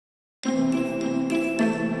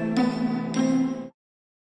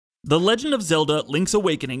The Legend of Zelda Link's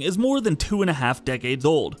Awakening is more than 2.5 decades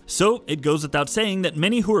old, so it goes without saying that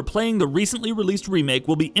many who are playing the recently released remake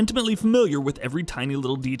will be intimately familiar with every tiny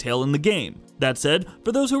little detail in the game. That said,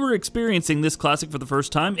 for those who are experiencing this classic for the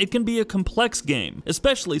first time, it can be a complex game,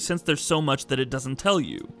 especially since there's so much that it doesn't tell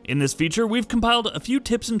you. In this feature, we've compiled a few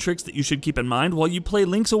tips and tricks that you should keep in mind while you play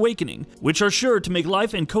Link's Awakening, which are sure to make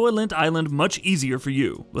life in Koholint Island much easier for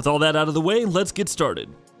you. With all that out of the way, let's get started.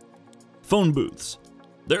 Phone booths.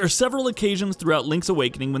 There are several occasions throughout Link's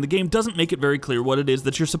Awakening when the game doesn't make it very clear what it is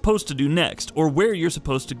that you're supposed to do next, or where you're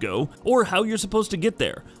supposed to go, or how you're supposed to get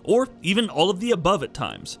there, or even all of the above at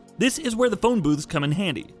times. This is where the phone booths come in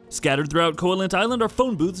handy. Scattered throughout Koholint Island are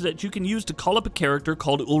phone booths that you can use to call up a character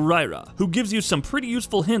called Ulrira, who gives you some pretty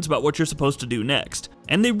useful hints about what you're supposed to do next.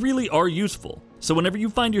 And they really are useful. So whenever you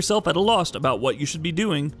find yourself at a loss about what you should be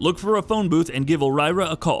doing, look for a phone booth and give Ulrira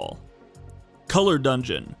a call. Color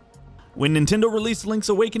Dungeon. When Nintendo released Link's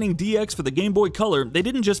Awakening DX for the Game Boy Color, they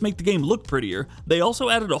didn't just make the game look prettier, they also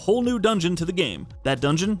added a whole new dungeon to the game. That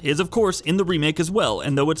dungeon is of course in the remake as well,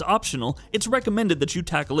 and though it's optional, it's recommended that you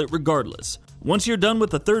tackle it regardless. Once you're done with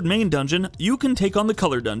the third main dungeon, you can take on the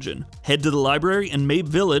Color Dungeon. Head to the library in Mabe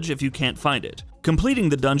Village if you can't find it. Completing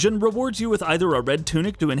the dungeon rewards you with either a red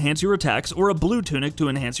tunic to enhance your attacks or a blue tunic to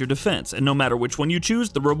enhance your defense, and no matter which one you choose,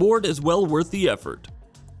 the reward is well worth the effort.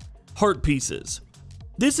 Heart Pieces.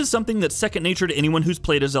 This is something that's second nature to anyone who's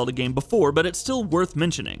played a Zelda game before, but it's still worth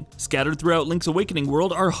mentioning. Scattered throughout Link's Awakening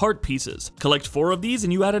world are heart pieces. Collect 4 of these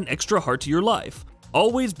and you add an extra heart to your life.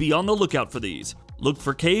 Always be on the lookout for these. Look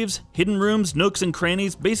for caves, hidden rooms, nooks, and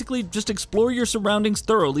crannies. Basically, just explore your surroundings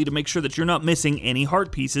thoroughly to make sure that you're not missing any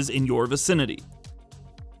heart pieces in your vicinity.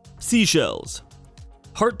 Seashells.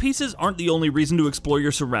 Heart pieces aren't the only reason to explore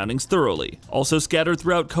your surroundings thoroughly. Also scattered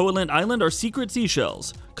throughout Koholint Island are secret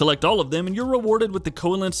seashells. Collect all of them and you're rewarded with the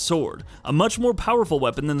Koholint Sword, a much more powerful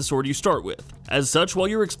weapon than the sword you start with. As such, while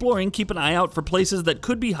you're exploring, keep an eye out for places that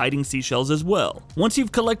could be hiding seashells as well. Once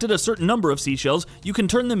you've collected a certain number of seashells, you can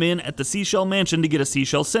turn them in at the Seashell Mansion to get a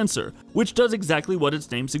seashell sensor, which does exactly what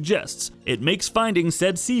its name suggests. It makes finding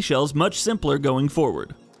said seashells much simpler going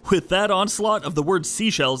forward. With that onslaught of the word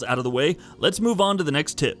seashells out of the way, let's move on to the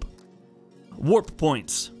next tip. Warp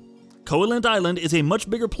points. Koholint Island is a much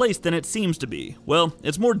bigger place than it seems to be. Well,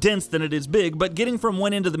 it's more dense than it is big, but getting from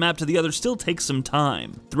one end of the map to the other still takes some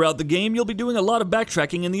time. Throughout the game, you'll be doing a lot of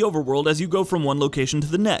backtracking in the overworld as you go from one location to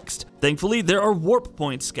the next. Thankfully, there are warp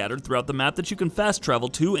points scattered throughout the map that you can fast travel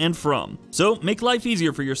to and from. So, make life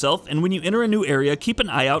easier for yourself, and when you enter a new area, keep an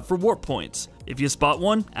eye out for warp points. If you spot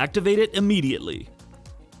one, activate it immediately.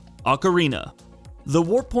 Ocarina. The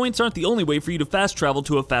warp points aren't the only way for you to fast travel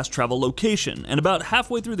to a fast travel location, and about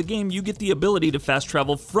halfway through the game you get the ability to fast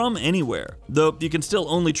travel from anywhere, though you can still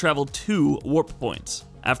only travel 2 warp points.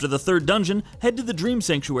 After the 3rd dungeon, head to the Dream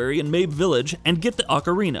Sanctuary in Mabe Village and get the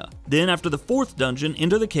Ocarina. Then after the 4th dungeon,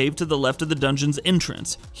 enter the cave to the left of the dungeon's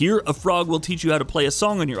entrance. Here, a frog will teach you how to play a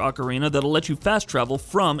song on your ocarina that'll let you fast travel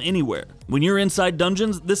from anywhere. When you're inside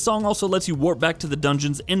dungeons, this song also lets you warp back to the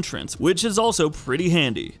dungeon's entrance, which is also pretty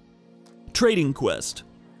handy. Trading Quest.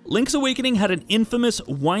 Link's Awakening had an infamous,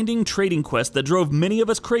 winding trading quest that drove many of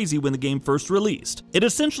us crazy when the game first released. It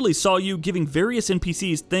essentially saw you giving various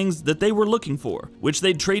NPCs things that they were looking for, which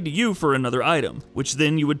they'd trade to you for another item, which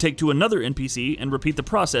then you would take to another NPC and repeat the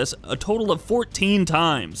process a total of 14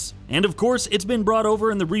 times. And of course, it's been brought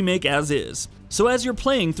over in the remake as is. So as you're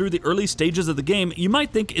playing through the early stages of the game, you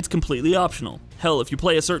might think it's completely optional. Hell, if you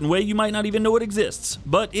play a certain way, you might not even know it exists.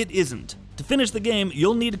 But it isn't. To finish the game,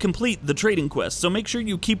 you'll need to complete the trading quest, so make sure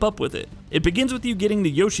you keep up with it. It begins with you getting the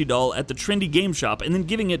Yoshi doll at the trendy game shop and then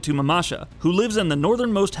giving it to Mamasha, who lives in the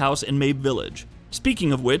northernmost house in Mabe Village.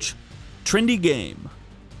 Speaking of which, trendy game.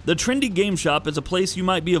 The trendy game shop is a place you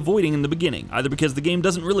might be avoiding in the beginning, either because the game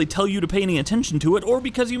doesn't really tell you to pay any attention to it, or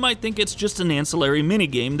because you might think it's just an ancillary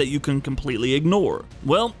minigame that you can completely ignore.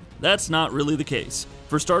 Well, that's not really the case.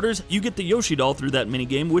 For starters, you get the Yoshi doll through that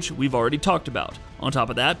minigame, which we've already talked about. On top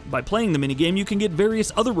of that, by playing the minigame, you can get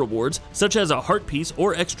various other rewards, such as a heart piece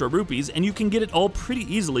or extra rupees, and you can get it all pretty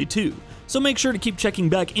easily too. So make sure to keep checking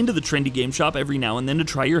back into the trendy game shop every now and then to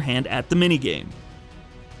try your hand at the minigame.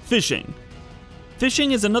 Fishing.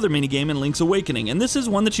 Fishing is another minigame in Link's Awakening, and this is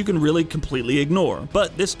one that you can really completely ignore,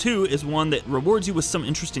 but this too is one that rewards you with some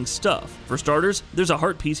interesting stuff. For starters, there's a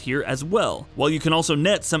heart piece here as well, while you can also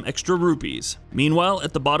net some extra rupees. Meanwhile,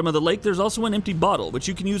 at the bottom of the lake there's also an empty bottle, which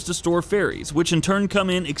you can use to store fairies, which in turn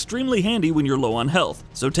come in extremely handy when you're low on health,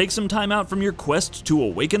 so take some time out from your quest to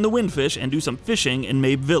awaken the windfish and do some fishing in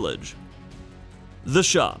Mabe Village. The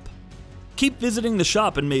shop. Keep visiting the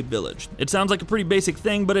shop in Mabe Village. It sounds like a pretty basic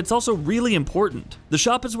thing, but it's also really important. The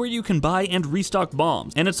shop is where you can buy and restock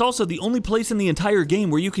bombs, and it's also the only place in the entire game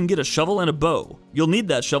where you can get a shovel and a bow. You'll need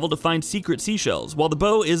that shovel to find secret seashells, while the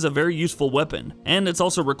bow is a very useful weapon, and it's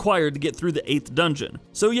also required to get through the 8th dungeon.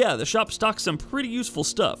 So yeah, the shop stocks some pretty useful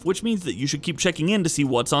stuff, which means that you should keep checking in to see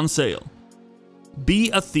what's on sale. Be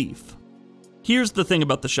a thief. Here's the thing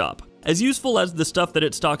about the shop. As useful as the stuff that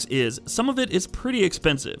it stocks is, some of it is pretty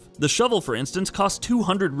expensive. The shovel, for instance, costs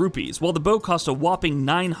 200 rupees, while the bow costs a whopping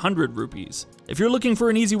 900 rupees. If you're looking for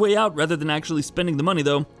an easy way out rather than actually spending the money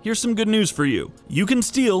though, here's some good news for you. You can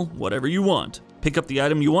steal whatever you want. Pick up the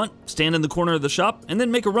item you want, stand in the corner of the shop, and then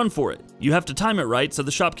make a run for it. You have to time it right so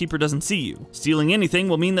the shopkeeper doesn't see you. Stealing anything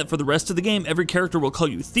will mean that for the rest of the game, every character will call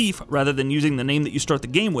you Thief rather than using the name that you start the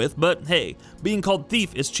game with, but hey, being called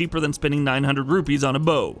Thief is cheaper than spending 900 rupees on a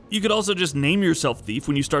bow. You could also just name yourself Thief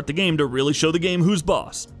when you start the game to really show the game who's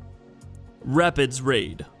boss. Rapids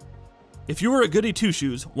Raid. If you are a goody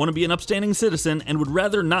two-shoes, want to be an upstanding citizen, and would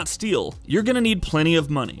rather not steal, you're gonna need plenty of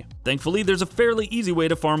money. Thankfully, there's a fairly easy way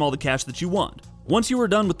to farm all the cash that you want. Once you are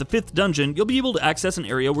done with the 5th dungeon, you'll be able to access an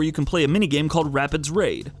area where you can play a minigame called Rapids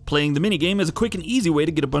Raid. Playing the minigame is a quick and easy way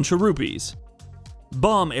to get a bunch of rupees.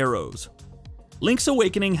 Bomb Arrows. Link's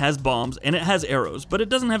Awakening has bombs and it has arrows, but it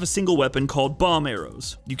doesn't have a single weapon called bomb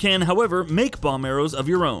arrows. You can, however, make bomb arrows of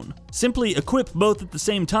your own. Simply equip both at the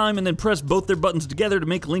same time and then press both their buttons together to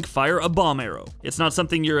make Link fire a bomb arrow. It's not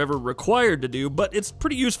something you're ever required to do, but it's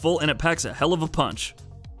pretty useful and it packs a hell of a punch.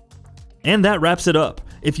 And that wraps it up.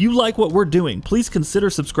 If you like what we're doing, please consider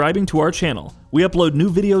subscribing to our channel. We upload new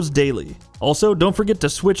videos daily. Also, don't forget to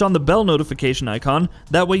switch on the bell notification icon,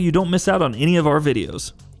 that way you don't miss out on any of our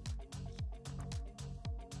videos.